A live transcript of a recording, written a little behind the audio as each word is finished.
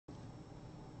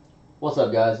What's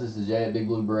up, guys? This is Jay at Big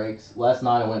Blue Breaks. Last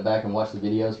night I went back and watched the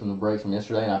videos from the breaks from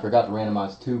yesterday, and I forgot to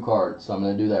randomize 2 cards, so I'm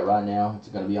going to do that right now. It's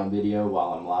going to be on video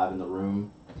while I'm live in the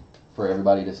room for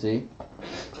everybody to see.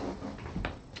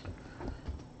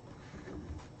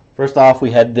 First off, we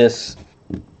had this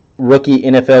rookie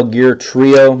NFL Gear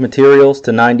Trio Materials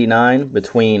to 99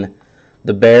 between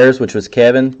the Bears, which was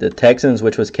Kevin, the Texans,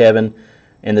 which was Kevin,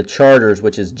 and the Chargers,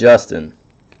 which is Justin.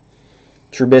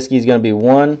 Trubisky is going to be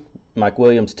 1, Mike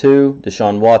Williams 2,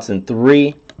 Deshaun Watson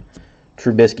 3,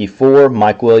 Trubisky 4,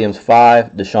 Mike Williams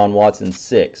 5, Deshaun Watson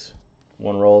 6.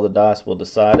 One roll of the dice will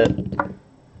decide it.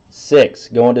 6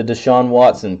 going to Deshaun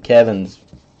Watson, Kevin's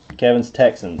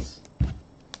Texans.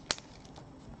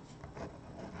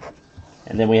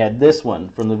 And then we had this one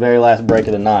from the very last break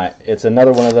of the night. It's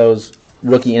another one of those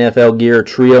rookie NFL Gear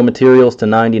Trio Materials to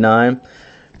 99.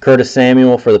 Curtis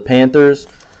Samuel for the Panthers,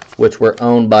 which were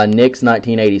owned by Knicks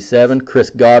 1987. Chris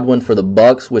Godwin for the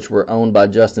Bucks, which were owned by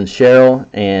Justin Sherrill.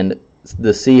 And the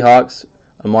Seahawks,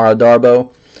 Amara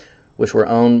Darboh, which were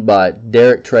owned by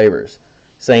Derek Travers.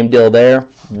 Same deal there.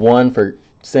 1 for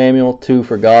Samuel, 2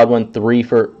 for Godwin, 3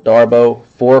 for Darboh,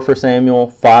 4 for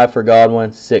Samuel, 5 for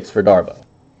Godwin, 6 for Darboh.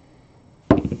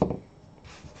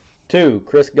 2,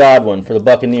 Chris Godwin for the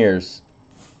Buccaneers,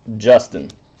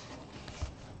 Justin.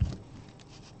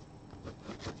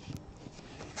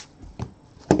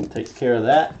 Takes care of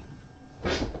that.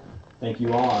 Thank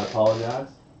you all. I apologize.